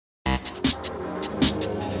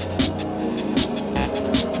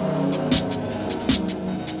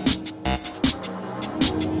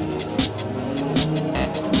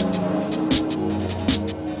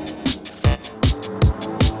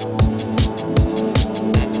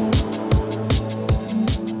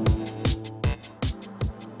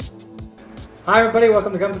Hi everybody,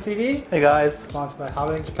 welcome to Gunpla TV. Hey guys. Sponsored by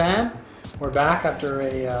HobbyLink Japan. We're back after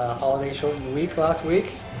a holiday shortened week last week.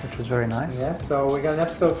 Which was very nice. Yes, so we got an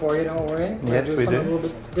episode for you, don't worry. Yes, we do. Something a little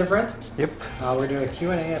bit different. Yep. We're doing a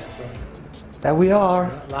Q&A episode. That we are.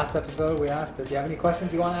 Last episode we asked if you have any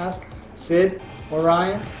questions you want to ask Sid or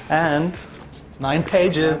Ryan. And 9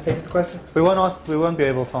 pages. 9 pages of questions. We won't be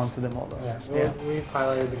able to answer them all though. Yeah, we've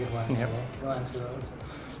highlighted the good ones, yep. So we'll answer those.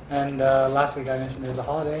 And last week I mentioned there's a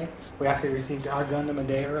holiday. We actually received our Gundam a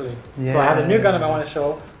day early. Yeah. So I have a new Gundam I want to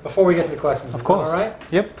show before we get to the questions. Of course. All right?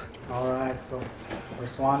 Yep. All right, so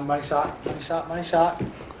first one, money shot.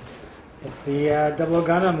 It's the Double O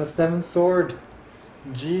Gundam, the 7 sword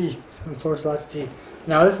G, 7 sword / G.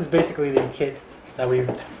 Now this is basically the kit that we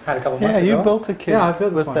had a couple months ago. Yeah, you built a kit. Yeah, I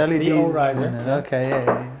built this with one. LEDs The O-riser. Okay,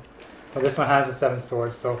 yeah. But this one has the 7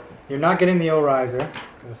 swords, so you're not getting the O-riser.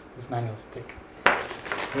 This manual is thick.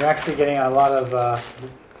 You're actually getting a lot of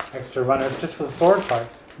extra runners just for the sword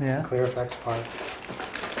parts, clear effects parts,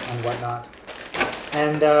 and whatnot.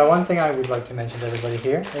 And one thing I would like to mention to everybody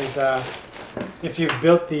here is if you've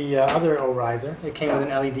built the other O-riser, it came with an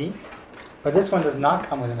LED, but this one does not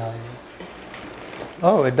come with an LED.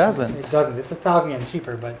 Oh, it doesn't? It doesn't. It's 1,000 yen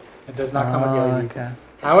cheaper, but it does not come with the LEDs. Okay.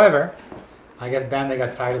 However, I guess Bandai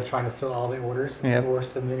got tired of trying to fill all the orders Yep. for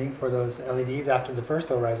submitting for those LEDs after the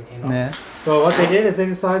first O-riser came out. Yeah. So what they did is they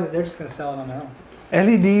decided that they're just going to sell it on their own.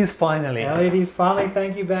 LEDs finally. LEDs finally,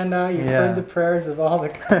 thank you Bandai. You've heard the prayers of all the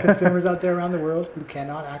consumers out there around the world who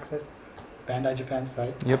cannot access Bandai Japan's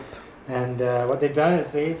site. Yep. And what they've done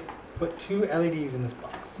is they've put 2 LEDs in this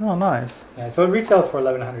box. Oh, nice. Yeah, so it retails for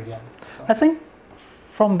 1,100 yen. So. I think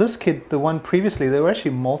from this kit, the one previously, there were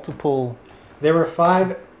actually multiple. There were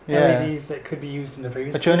 5 LEDs that could be used in the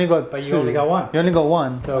previous But you only got 2. But you only got 1. You only got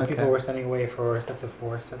 1. So people were sending away for sets of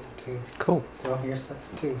 4, sets of 2. Cool. So here's sets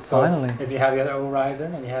of 2. So finally. If you have the other O-riser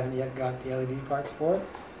and you haven't yet got the LED parts for it,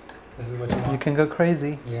 this is what you want. You can go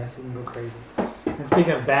crazy. Yes, you can go crazy. And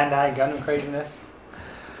speaking of Bandai Gundam craziness,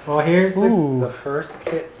 well, here's the first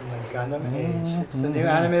kit from the Gundam Age. It's the new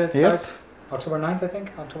anime that starts October 9th, I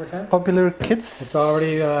think, October 10th. Popular kits. It's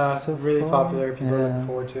already really popular. People are looking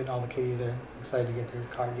forward to it. All the kiddies are excited to get their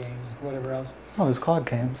card games and whatever else. Oh, there's card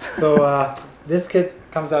games. So this kit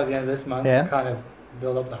comes out at the end of this month to Yeah. kind of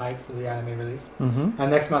build up the hype for the anime release. Mm-hmm.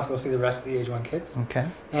 And next month we'll see the rest of the Age 1 kits. Okay.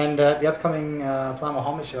 And the upcoming Plama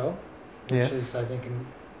Home show, which Yes. is I think in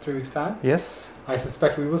 3 weeks' time. Yes. I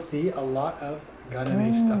suspect we will see a lot of Gundam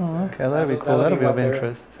Age stuff there. Okay, that'll be cool. That'll be of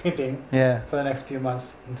interest. Pimping for the next few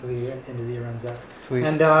months until the end of the year runs out. Sweet.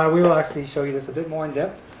 And we will actually show you this a bit more in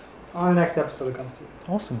depth on the next episode of Gunpla.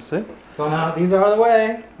 Awesome, Sid. So now these are out of the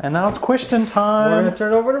way. And now it's question time. We're going to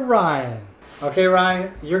turn it over to Ryan. Okay,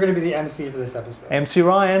 Ryan, you're going to be the MC for this episode. MC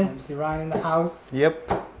Ryan. MC Ryan in the house. Yep.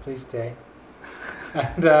 Please stay.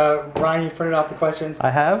 And Ryan, you printed off the questions. I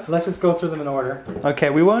have. Let's just go through them in order. Okay,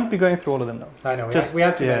 we won't be going through all of them though. I know, we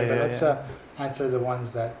have to, but let's answer the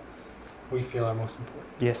ones that we feel are most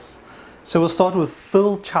important. Yes. So we'll start with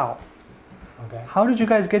Phil Chow. Okay. How did you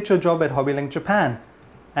guys get your job at HobbyLink Japan?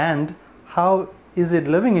 And how is it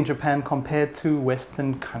living in Japan compared to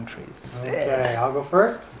Western countries? Okay, I'll go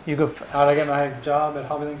first. You go first. How did I get my job at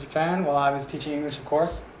HobbyLink Japan? Well, I was teaching English, of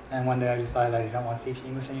course, and one day I decided I didn't want to teach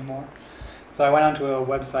English anymore. So I went onto a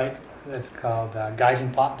website that's called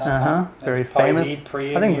gaijinpot.com. Very famous. I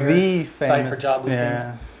think the famous site for job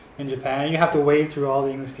listings in Japan. You have to wade through all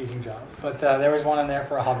the English teaching jobs, but there was one on there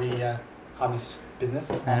for a hobbies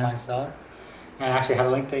business, online seller, and I actually had a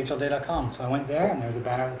link to HLJ.com. So I went there, and there was a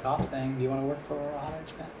banner at the top saying, "Do you want to work for HobbyLink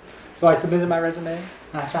Japan?" So I submitted my resume,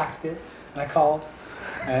 and I faxed it, and I called,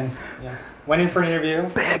 and went in for an interview,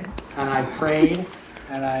 begged, and I prayed,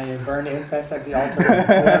 and I burned incense at the altar, and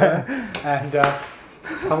whatever, and a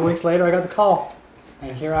couple weeks later I got the call,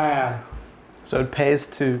 and here I am. So it pays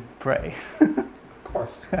to pray. Of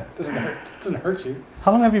course, doesn't hurt you.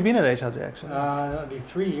 How long have you been at HLJ actually? That'll be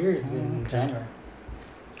 3 years in January.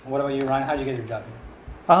 What about you, Ryan? How did you get your job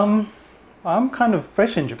here? I'm kind of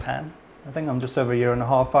fresh in Japan. I think I'm just over a year and a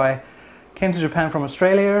half. I came to Japan from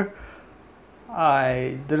Australia.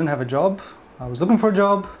 I didn't have a job. I was looking for a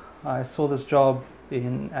job. I saw this job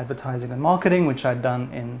in advertising and marketing, which I'd done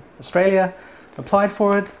in Australia. Applied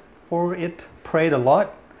for it, prayed a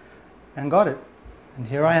lot, and got it. And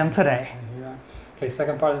here I am today. Okay,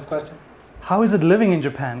 second part of this question. How is it living in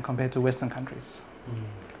Japan compared to Western countries?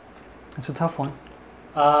 It's a tough one.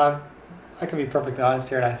 I can be perfectly honest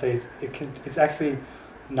here, and I say it's actually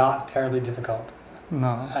not terribly difficult. No.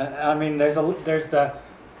 I mean, there's the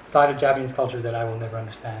side of Japanese culture that I will never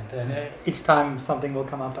understand, and each time something will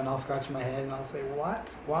come up, and I'll scratch my head and I'll say,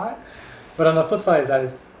 what? But on the flip side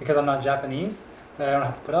is because I'm not Japanese, that I don't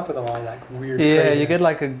have to put up with all that weird. Yeah, craziness. you get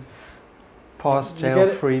like a pass jail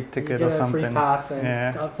free ticket or something. You get a free pass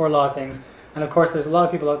and for a lot of things. And of course, there's a lot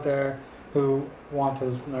of people out there who want to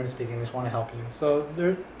learn to speak English, want to help you. So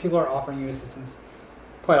people are offering you assistance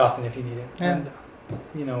quite often if you need it. Yeah. And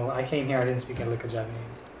you know, I came here, I didn't speak a lick of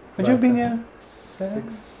Japanese. But you've been here 7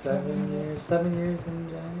 years in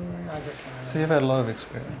January. I can't remember. So you've had a lot of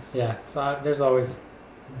experience. Yeah, so there's always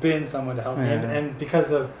been someone to help me. And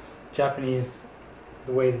because of Japanese,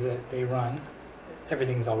 the way that they run,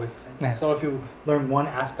 everything's always the same. Yeah. So if you learn one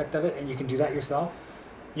aspect of it and you can do that yourself,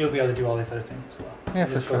 you'll be able to do all these other things as well. Yeah,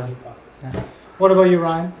 just for sure. Go through the process. Yeah. What about you,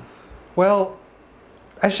 Ryan? Well,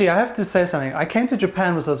 actually, I have to say something. I came to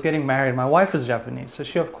Japan because I was getting married. My wife is Japanese, so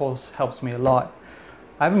she, of course, helps me a lot.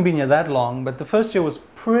 I haven't been here that long, but the first year was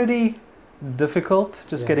pretty difficult,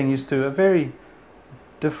 just getting used to a very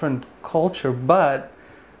different culture. But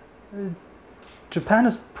Japan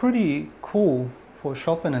is pretty cool for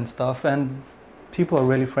shopping and stuff, and people are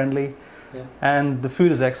really friendly, and the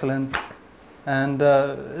food is excellent. And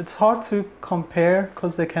it's hard to compare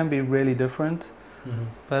because they can be really different. Mm-hmm.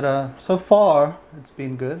 But so far, it's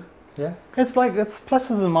been good. Yeah. It's like, it's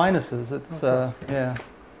pluses and minuses. It's, yeah.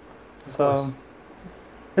 So,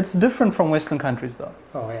 it's different from Western countries though.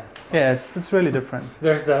 Oh yeah. Yeah, it's really different.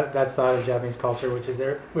 There's that side of Japanese culture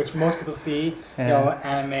which most people see, you know,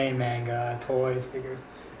 anime, manga, toys, figures.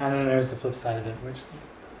 And then there's the flip side of it, which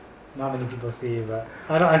not many people see, but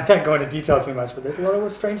I can't go into detail too much, but there's a lot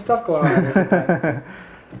of strange stuff going on.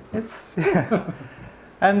 It's,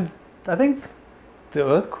 and I think the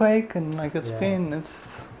earthquake and like it's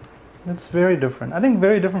very different. I think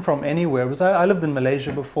very different from anywhere, because I lived in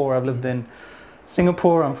Malaysia before, I've lived in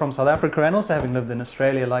Singapore, I'm from South Africa, and also having lived in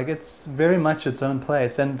Australia, like it's very much its own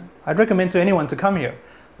place. And I'd recommend to anyone to come here,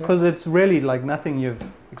 because it's really like nothing you've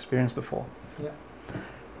experienced before. Yeah.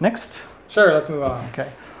 Next? Sure, let's move on. Okay.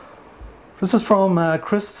 This is from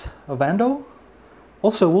Chris Ovando.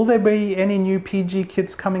 Also, will there be any new PG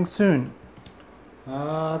kits coming soon?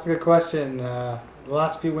 That's a good question. The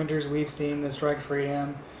last few winters we've seen the Strike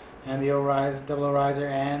Freedom and the Double O-Riser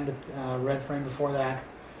and the Red Frame before that.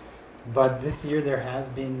 But this year there has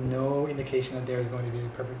been no indication that there is going to be a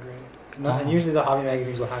perfect grade. And usually the hobby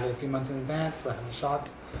magazines will have it a few months in advance, they'll have the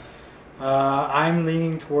shots. I'm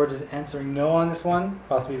leaning towards answering no on this one,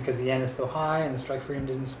 possibly because the yen is so high and the Strike Freedom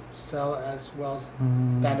didn't sell as well as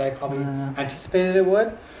Bandai probably anticipated it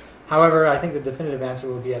would. However, I think the definitive answer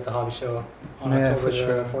will be at the hobby show on October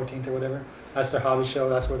the 14th or whatever. That's their hobby show.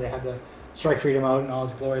 That's where they had the Strike Freedom out in all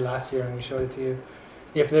its glory last year, and we showed it to you.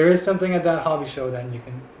 If there is something at that hobby show, then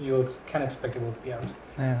you can expect it will be out.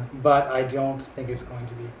 Yeah. But I don't think it's going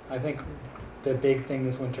to be. I think the big thing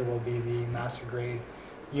this winter will be the Master Grade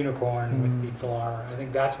Unicorn with the full armor. I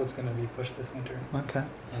think that's what's going to be pushed this winter. Okay.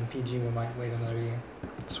 And PG we might wait another year.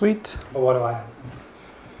 Sweet. But what do I know?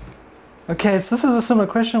 Okay, so this is a similar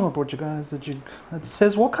question. What brought you guys? It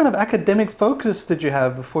says, what kind of academic focus did you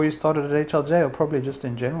have before you started at HLJ, or probably just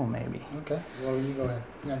in general, maybe? Okay. Well, you go ahead.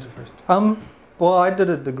 You answer first. Well, I did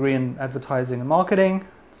a degree in advertising and marketing,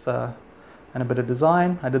 and a bit of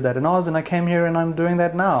design. I did that in Oz, and I came here and I'm doing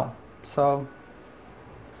that now. So,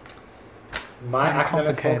 my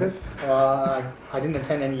academic focus, I didn't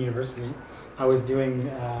attend any university. I was doing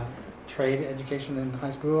trade education in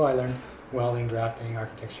high school. I learned welding, drafting,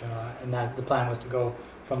 architecture, and the plan was to go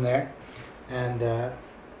from there. And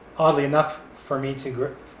oddly enough, for me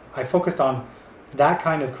I focused on that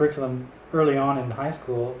kind of curriculum early on in high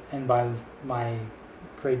school, and by my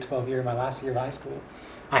grade 12 year, my last year of high school,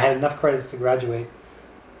 I had enough credits to graduate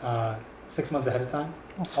 6 months ahead of time.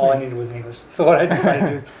 All I needed was English. So what I decided to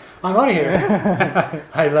do is, I'm out of here.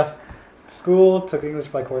 I left school, took English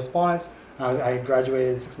by correspondence. I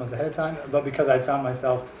graduated 6 months ahead of time, but because I found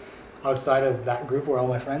myself outside of that group where all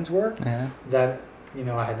my friends were, that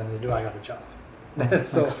I had nothing to do, I got a job.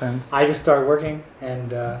 So makes sense. I just started working,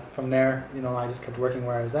 and from there, I just kept working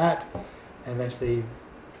where I was at, and eventually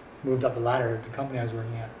moved up the ladder at the company I was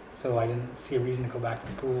working at. So I didn't see a reason to go back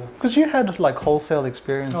to school. Because you had like wholesale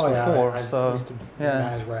experience before, I used to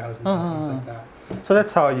manage warehouses and things like that. So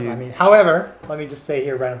that's how you. I mean, however, let me just say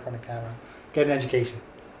here right in front of camera: get an education.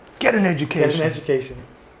 Get an education. Get an education,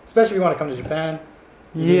 especially if you want to come to Japan.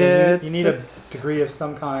 You need a degree of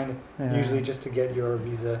some kind, usually just to get your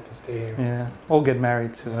visa to stay here. Yeah, or get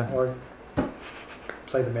married to her. Or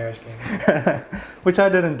play the marriage game. Which I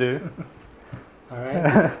didn't do. All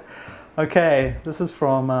right. Okay, this is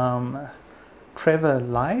from Trevor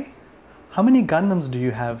Lai. How many Gundams do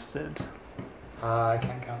you have, Sid? I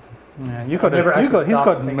can't count them. Yeah, he's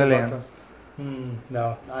got millions.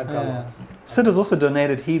 No, I've got lots. Sid has also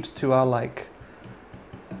donated heaps to our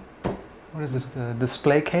what what is it?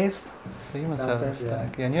 Display case. So you must have a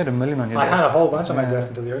stack. Yeah, and you had a million on your desk. I had a whole bunch on my desk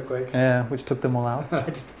until the earthquake. Yeah, which took them all out. I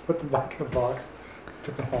just put them back in a box,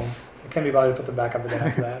 took them home. I can't be bothered to put them back up again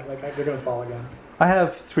after that. Like they're gonna fall again. I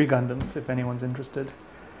have 3 Gundams. If anyone's interested.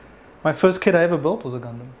 My first kit I ever built was a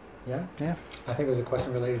Gundam. Yeah. Yeah. I think there's a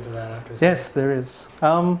question related to that after. Yes, there is.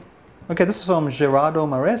 Okay, this is from Gerardo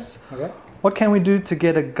Mares. Okay. What can we do to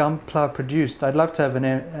get a Gunpla produced? I'd love to have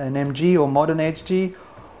an MG or modern HG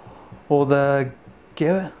or the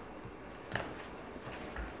Gebera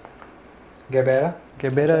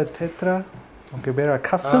Tetra or Gebera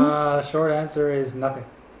Custom? Short answer is nothing.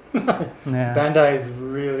 Yeah. Bandai is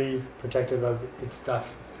really protective of its stuff.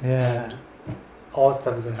 Yeah. And all its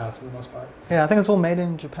stuff is in-house for the most part. Yeah, I think it's all made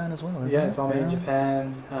in Japan as well. Yeah, it's all made in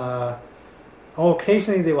Japan.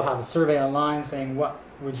 Occasionally they will have a survey online saying what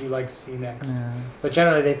would you like to see next. Yeah. But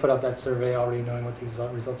generally they put up that survey already knowing what these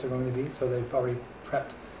results are going to be, so they've already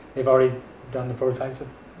prepped. They've already done the prototypes of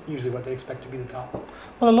usually what they expect to be the top.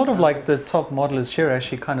 Well, a lot of like the top modelers here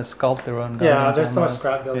actually kind of sculpt their own. Yeah, there's so much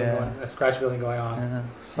scratch building going on. Yeah.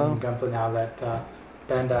 So in Gunpla now that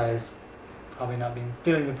Bandai is probably not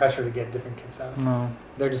feeling the pressure to get different kits out. No.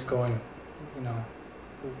 They're just going, you know,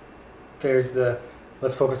 there's the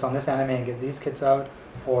let's focus on this anime and get these kits out,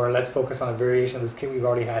 or let's focus on a variation of this kit we've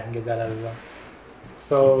already had and get that out of them.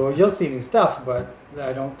 So you'll see new stuff, but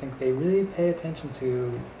I don't think they really pay attention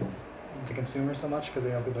to the consumer so much because they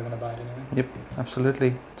know people are going to buy it anyway. Yep,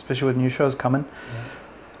 absolutely. Especially with new shows coming. Yeah.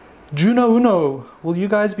 Juno Uno, will you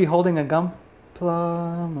guys be holding a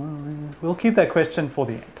Gunpla? We'll keep that question for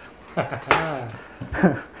the end.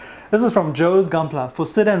 This is from Joe's Gunpla for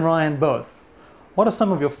Sid and Ryan both. What are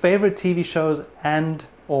some of your favorite TV shows and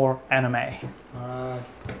or anime?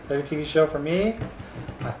 Favorite TV show for me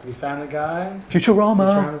has to be Family Guy.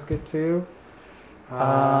 Futurama. Futurama's good too.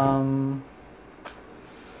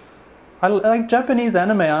 I like Japanese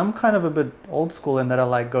anime. I'm kind of a bit old school in that I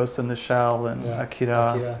like Ghost in the Shell and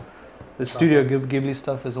Akira. The Studio Ghibli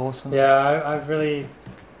stuff is awesome. Yeah, I've really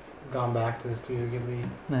gone back to the Studio Ghibli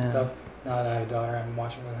stuff. Now that I have a daughter, I'm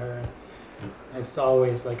watching with her. And it's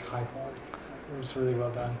always like high quality. It's really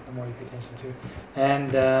well done, the more you pay attention to.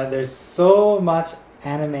 And there's so much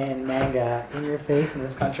anime and manga in your face in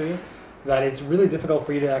this country that it's really difficult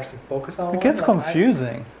for you to actually focus on. It gets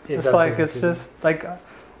confusing. It's just like,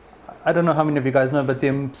 I don't know how many of you guys know, but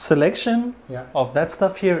the selection of that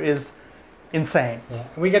stuff here is insane. Yeah,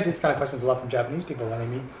 and we get these kind of questions a lot from Japanese people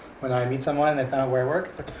when I meet someone and they find out where I work.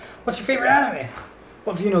 It's like, what's your favorite anime?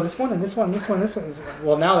 Well, do you know this one and this one, this one, this one?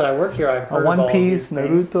 Well, now that I work here, I've heard of all Piece, these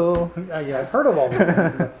Naruto. Yeah, I've heard of all these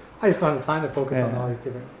things, but I just don't have the time to focus on all these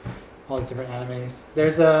different animes.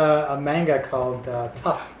 There's a manga called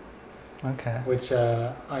Tough, which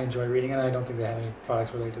I enjoy reading, and I don't think they have any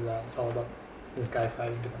products related to that. It's all about this guy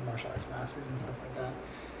fighting different martial arts masters and stuff like that.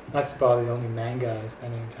 That's probably the only manga I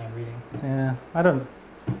spend any time reading. Yeah, I don't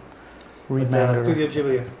read manga. Studio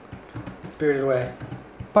Ghibli, Spirited Away.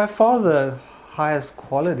 By far the highest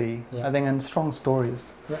quality, I think, and strong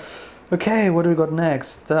stories. Yeah. Okay, what do we got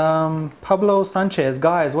next? Pablo Sanchez,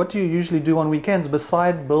 guys, what do you usually do on weekends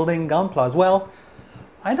beside building Gunplas? Well,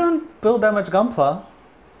 I don't build that much Gunpla,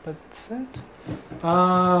 but that's it.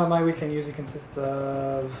 My weekend usually consists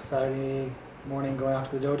of Saturday morning going out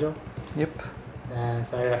to the dojo. Yep. And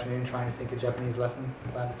Saturday afternoon trying to take a Japanese lesson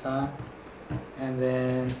at the time. And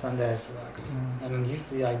then Sunday I just relax. And then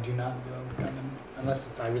usually I do not build Gundam unless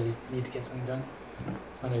I really need to get something done.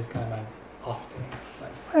 Sunday is kind of my off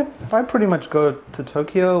day. I pretty much go to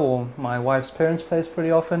Tokyo or my wife's parents' place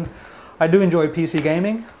pretty often. I do enjoy PC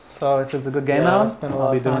gaming, so if there's a good game out,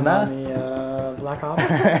 I'll be doing that. On the Black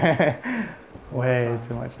Ops. Way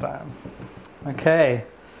too much time. Okay.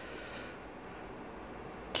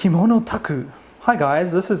 Kimono Taku. Hi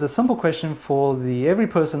guys, this is a simple question for every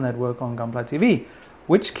person that work on Gunpla TV.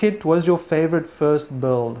 Which kit was your favorite first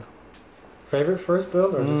build? Favorite first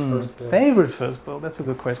build or just first build? Favorite first build. That's a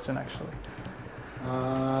good question, actually.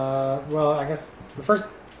 Well, I guess the first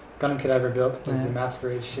Gundam kit I ever built was the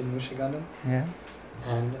Masquerade Shin Musha Gundam. Yeah.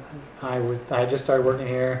 And I had just started working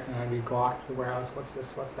here, and I'd go off to the warehouse. What's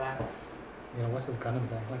this? What's that? You know, what's this Gundam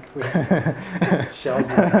thing? Like, we have shells.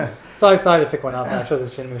 So I decided to pick one up, and I chose the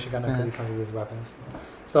Shin Musha Gundam because he comes with his weapons.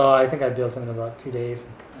 So I think I built him in about 2 days,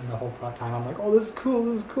 and the whole time I'm like, oh, this is cool,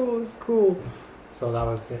 this is cool, this is cool. So that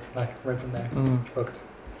was it, like right from there, hooked.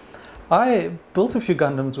 I built a few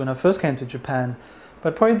Gundams when I first came to Japan,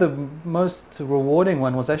 but probably the most rewarding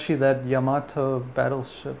one was actually that Yamato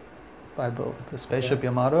battleship I built, the spaceship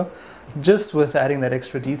Yamato. Just with adding that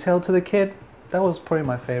extra detail to the kit, that was probably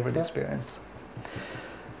my favorite experience.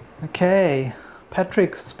 Okay,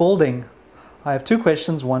 Patrick Spalding. I have 2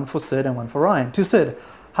 questions, one for Sid and one for Ryan. To Sid,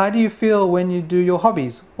 how do you feel when you do your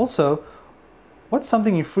hobbies? Also, what's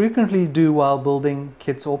something you frequently do while building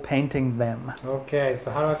kits or painting them? Okay,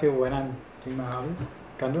 so how do I feel when I'm doing my hobbies?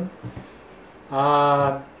 Gundam?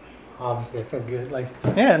 Obviously I feel good. Like,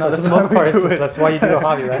 yeah, no, that's the most part. That's why you do a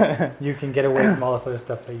hobby, right? You can get away from all this other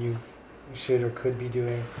stuff that you should or could be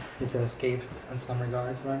doing. It's an escape in some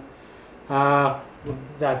regards, right?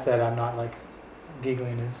 That said, I'm not like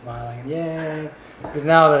giggling and smiling and yay, because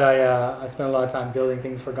now that I spend a lot of time building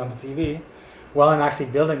things for Gunpla TV, while I'm actually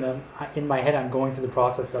building them, in my head I'm going through the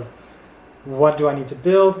process of what do I need to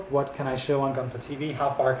build, what can I show on Gunpla TV, how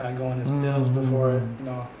far can I go in this build before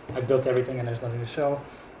I've built everything and there's nothing to show.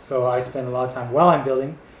 So I spend a lot of time while I'm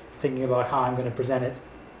building thinking about how I'm going to present it.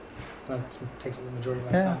 That takes up the majority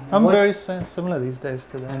of my time. I'm very similar these days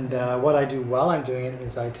to that. And what I do while I'm doing it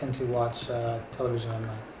is I tend to watch television on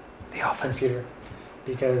my computer,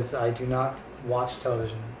 because I do not watch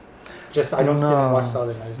television. I don't sit and watch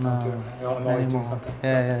television. I just don't do it. I'm always doing something.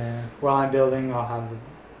 Yeah. While I'm building, I'll have the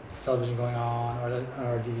television going on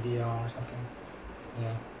or a DVD on or something.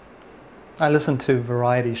 Yeah. I listen to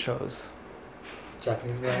variety shows.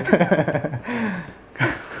 Japanese variety.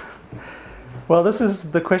 Well, this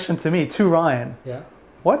is the question to me, to Ryan. Yeah.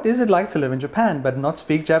 What is it like to live in Japan but not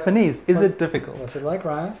speak Japanese? Is it difficult? What's it like,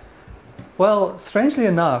 Ryan? Well, strangely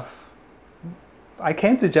enough, I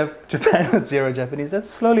came to Japan with 0 Japanese. That's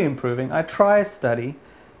slowly improving. I try study.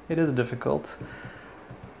 It is difficult.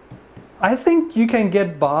 I think you can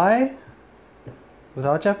get by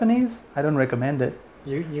without Japanese. I don't recommend it.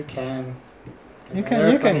 You can. You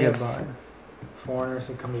can get by. Foreigners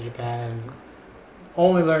who come to Japan and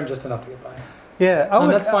only learn just enough to get by. Yeah,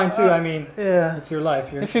 and that's fine too. I mean, yeah, it's your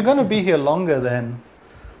life. If you're going to be here longer, then,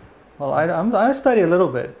 well, I study a little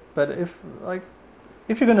bit. But if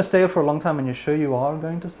you're going to stay here for a long time and you're sure you are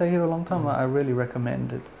going to stay here a long time, I really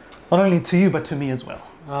recommend it. Not only to you, but to me as well.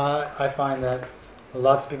 I find that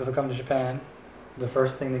lots of people who come to Japan, the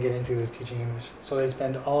first thing they get into is teaching English. So they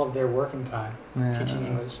spend all of their working time teaching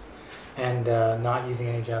English and not using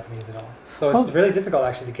any Japanese at all. So it's really difficult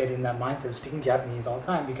actually to get in that mindset of speaking Japanese all the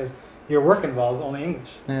time, because your work involves only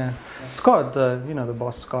English. Yeah. Scott, the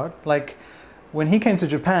boss Scott, like when he came to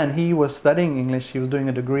Japan, he was studying English. He was doing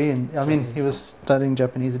a degree in, he was studying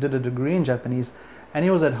Japanese. He did a degree in Japanese, and he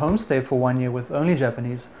was at homestay for 1 year with only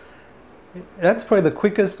Japanese. That's probably the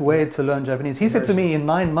quickest way to learn Japanese. He said to me in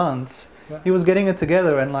 9 months, he was getting it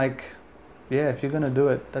together, and like, yeah, if you're going to do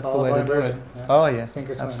it, that's the way to do it. Yeah. Oh, yeah,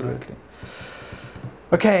 absolutely.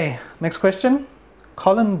 Okay, next question.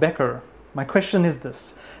 Colin Becker. My question is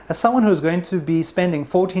this. As someone who is going to be spending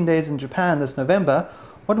 14 days in Japan this November,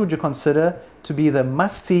 what would you consider to be the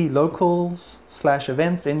must-see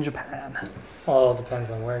locals/events in Japan? Well, it depends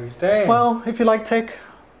on where you stay. Well, if you like tech,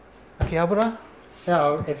 Akihabara.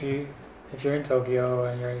 Yeah, if you're in Tokyo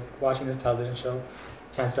and you're watching this television show,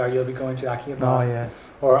 chances are you'll be going to Akihabara. Oh, yeah.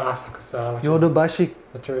 Or Asakusa, which Yodobashi is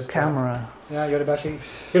the tourist camera. Yeah,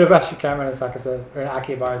 Yodobashi camera in Asakusa or in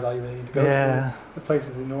Akihabara is all you really need to go to. The place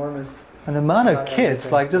is enormous. And the amount of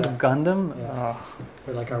kits, like just Gundam. Yeah.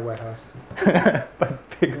 They're like our warehouse. But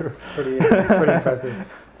bigger. It's pretty impressive.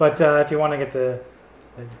 But if you want to get the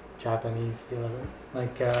Japanese feel of it,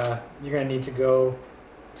 like you're going to need to go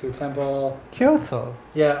to a temple. Kyoto.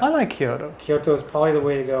 Yeah. I like Kyoto. Kyoto is probably the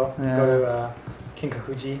way to go. Yeah. Go to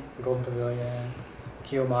Kinkakuji, the Golden Pavilion,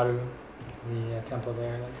 Kiyomaru, the temple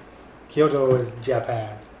there. Like, Kyoto is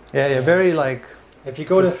Japan. Yeah, very like. If you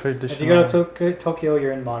go to Tokyo,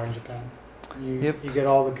 you're in modern Japan. You get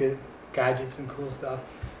all the good gadgets and cool stuff.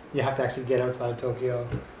 You have to actually get outside of Tokyo,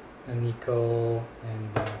 and Nikko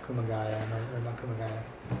and Kumagaya, or not Kumagaya.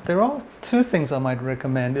 There are 2 things I might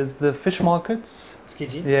recommend. Is the fish markets.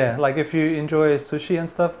 Tsukiji? Yeah, like if you enjoy sushi and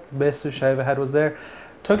stuff, the best sushi I ever had was there.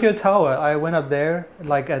 Tokyo Tower, I went up there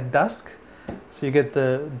like at dusk. So you get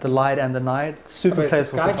the light and the night. Super place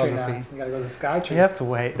for photography. Now. You gotta go to the Sky Tree. You have to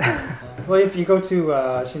wait. Well, if you go to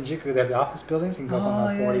Shinjuku, they have the office buildings. You can go up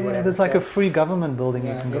on 40, whatever. There's like a free government building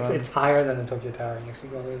you can go It's higher than the Tokyo Tower. You actually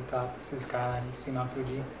go all the way to the top. See the skyline. You can see Mount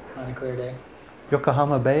Fuji on a clear day.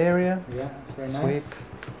 Yokohama Bay Area. Yeah, it's very nice. Sweet.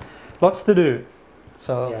 Lots to do.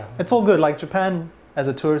 So it's all good. Like Japan as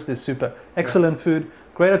a tourist is super. Excellent food,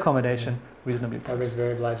 great accommodation, reasonably priced. Everybody's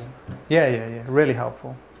very obliging. Yeah. Really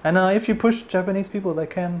helpful. And if you push Japanese people, they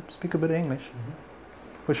can speak a bit of English.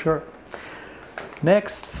 For sure.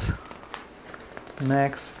 Next.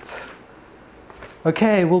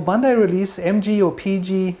 Okay, will Bandai release MG or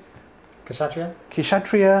PG?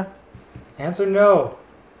 Kshatriya? Answer no.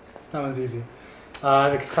 That one's easy.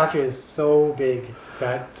 The Kshatriya is so big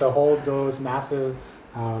that to hold those massive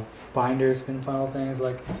binders, fin funnel things,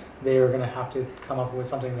 like they are going to have to come up with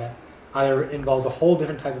something that either involves a whole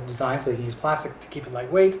different type of design, so they can use plastic to keep it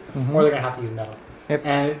lightweight, or they're going to have to use metal. Yep.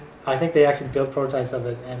 And I think they actually built prototypes of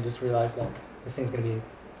it and just realized that this thing's going to be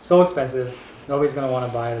so expensive, nobody's going to want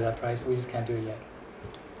to buy it at that price, so we just can't do it yet.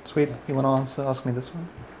 Sweet. Yeah. You want to ask me this one?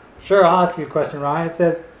 Sure, I'll ask you a question, Ryan. It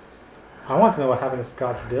says, I want to know what happened to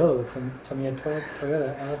Scott's build of the Tamiya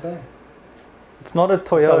Toyota LFA. It's not a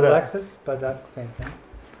Toyota. It's a Lexus, but that's the same thing.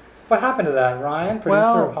 What happened to that, Ryan,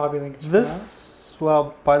 producer of HobbyLink?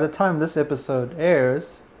 Well, by the time this episode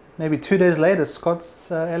airs, maybe 2 days later, Scott's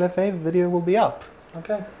LFA video will be up.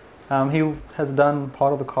 Okay. He has done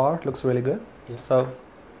part of the car. It looks really good. Yeah. So,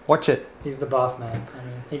 watch it. He's the boss man. I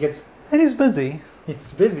mean, he gets... And he's busy.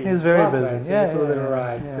 He's busy. He's very boss busy. Man, so yeah, it's a little bit of a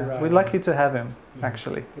ride. yeah. We're lucky to have him,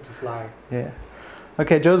 actually. It's a flyer. Yeah.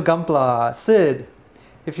 Okay, Joe's Gunpla. Sid,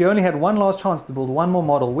 if you only had one last chance to build one more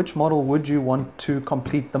model, which model would you want to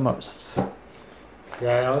complete the most?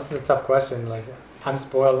 Yeah, I know this is a tough question. Like, I'm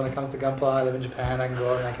spoiled when it comes to Gunpla. I live in Japan. I can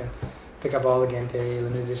go out and I can pick up all the Gente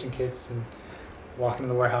limited edition kits and walk into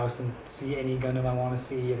the warehouse and see any Gundam I want to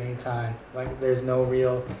see at any time. Like, there's no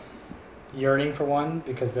real yearning for one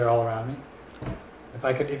because they're all around me.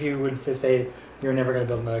 If you would say you're never going to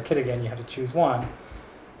build another kit again, you have to choose one.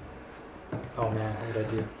 Oh man, what would I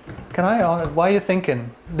do? Can I ask, why are you thinking?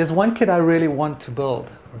 There's one kit I really want to build.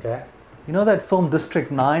 Okay. You know that film District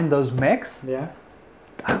 9, those mechs? Yeah.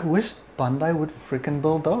 I wish Bandai would freaking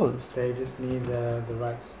build those. They just need the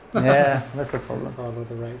rights. Yeah, that's the problem. It's all about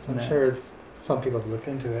the rights. I'm Yeah. sure some people have looked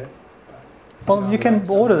into it. Well, you can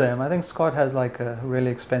order them. I think Scott has like a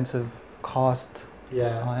really expensive cast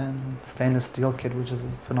iron stainless steel kit, which is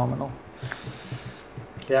phenomenal.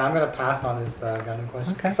 Yeah, I'm going to pass on this Gundam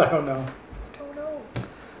question because I don't know.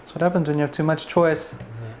 That's what happens when you have too much choice. Yeah.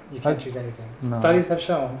 You can't choose anything. No. Studies have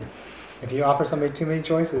shown if you offer somebody too many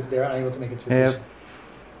choices, they're unable to make a decision. Yep.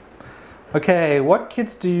 Okay, what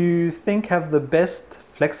kits do you think have the best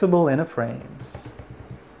flexible inner frames?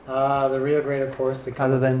 The real grade, of course.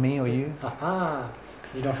 Other than me or you? Aha!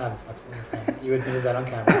 You don't have a flexible inner frame. You admitted that on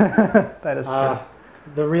camera. That is true.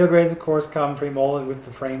 The real grades, of course, come pre-molded with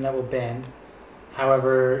the frame that will bend.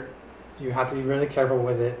 However, you have to be really careful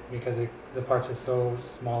with it because the parts are so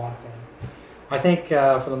small and thin. I think,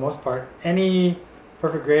 for the most part, any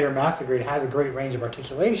perfect grade or master grade has a great range of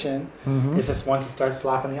articulation. Mm-hmm. It's just once you start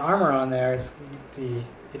slapping the armor on there,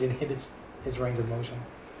 it inhibits his range of motion.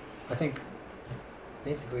 I think,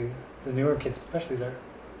 basically, the newer kits especially, they're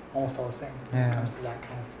almost all the same when it comes to that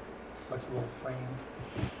kind of flexible frame.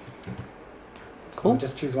 Cool. So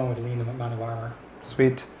just choose one with a lean amount of armor.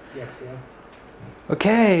 Sweet. The XCO.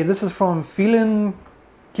 Okay, this is from Phelan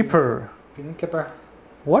Kipper. Feeling Kipper.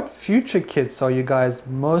 What future kits are you guys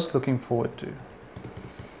most looking forward to?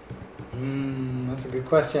 That's a good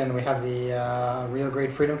question. We have the Real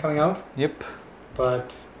Grade Freedom coming out. Yep.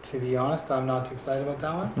 But to be honest, I'm not too excited about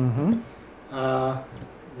that one.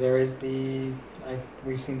 Mm-hmm. There is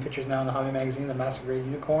we've seen pictures now in the Hobby magazine, the Master Grade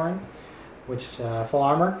Unicorn, which full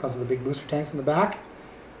armor because of the big booster tanks in the back.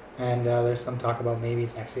 And there's some talk about maybe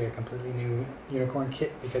it's actually a completely new Unicorn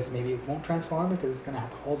kit because maybe it won't transform because it's going to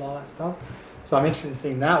have to hold all that stuff. So I'm interested in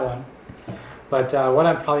seeing that one. But what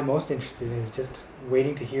I'm probably most interested in is just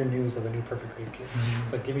waiting to hear news of a new Perfect Grade kit.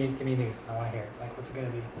 It's like, give me news. I want to hear it. Like, what's it going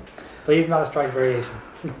to be? Please, not a strike variation.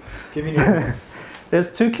 Give me news.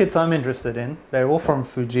 There's two kits I'm interested in. They're all from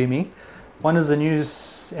Fujimi. One is the new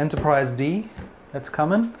Enterprise D that's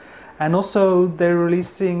coming. And also they're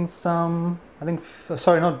releasing some, I think,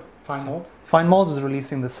 not Fine Molds. Fine Molds is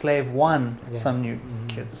releasing the Slave 1, some new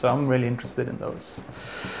kits. So I'm really interested in those.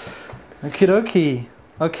 Okie dokie.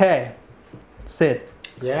 Okay. Sid.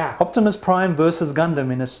 Yeah. Optimus Prime versus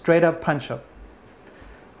Gundam in a straight up punch up.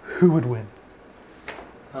 Who would win?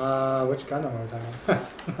 Which Gundam are we talking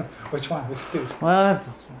about? Which one? Which suit? What?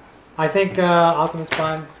 I think Optimus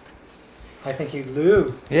Prime, I think he'd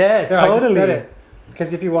lose. Yeah, There, I just totally. said it.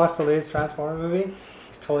 Because if you watch the latest Transformer movie,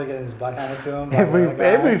 he's totally getting his butt handed to him. by the guy.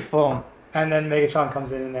 Every film. And then Megatron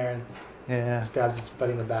comes in there and Yeah. stabs his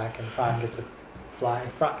buddy in the back, and Prime gets a fly.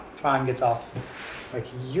 Prime gets off. Like,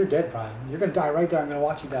 you're dead, Prime. You're gonna die right there. I'm gonna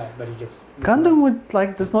watch you die. But he gets. Gundam would,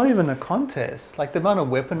 like, there's not even a contest. Like, the amount of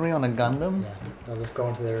weaponry on a Gundam. Yeah, they'll just go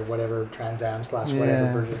into their whatever Trans Am /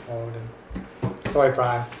 whatever version mode. And sorry,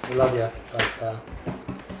 Prime. We love you, but.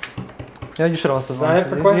 Yeah, you should also Is that it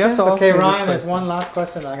for You have questions? to ask Okay, me this Ryan, there's question. one last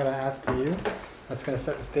question I'm going to ask for you. That's going to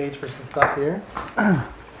set the stage for some stuff here.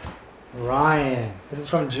 Ryan, this is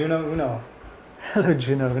from Juno Uno. Hello,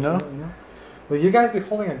 Juno. Juno Uno. Will you guys be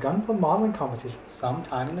holding a Gunpla modeling competition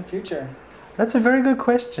sometime in the future? That's a very good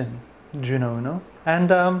question, Juno.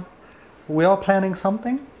 And we are planning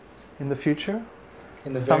something. in the future.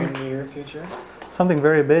 In the very near future. Something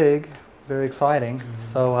very big, very exciting.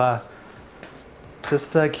 So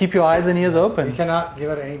just keep your eyes and ears open. We cannot give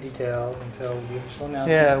out any details until the official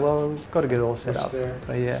announcement. Yeah, well, we've got to get it all set up.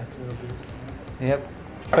 But yeah. Yep.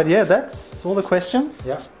 But yeah, that's all the questions.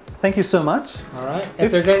 Yeah. Thank you so much. All right.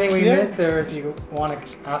 If there's anything we missed, or if you want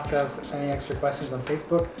to ask us any extra questions on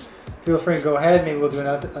Facebook, feel free to go ahead. Maybe we'll do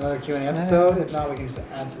another Q&A episode. If not, we can just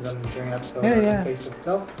answer them during an episode on Facebook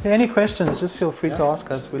itself. Yeah, any questions, just feel free to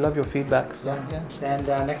ask us. We love your feedback. So, And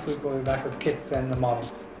next week we'll be back with kits and the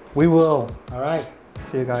models. We will. All right.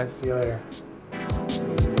 See you guys. See you later.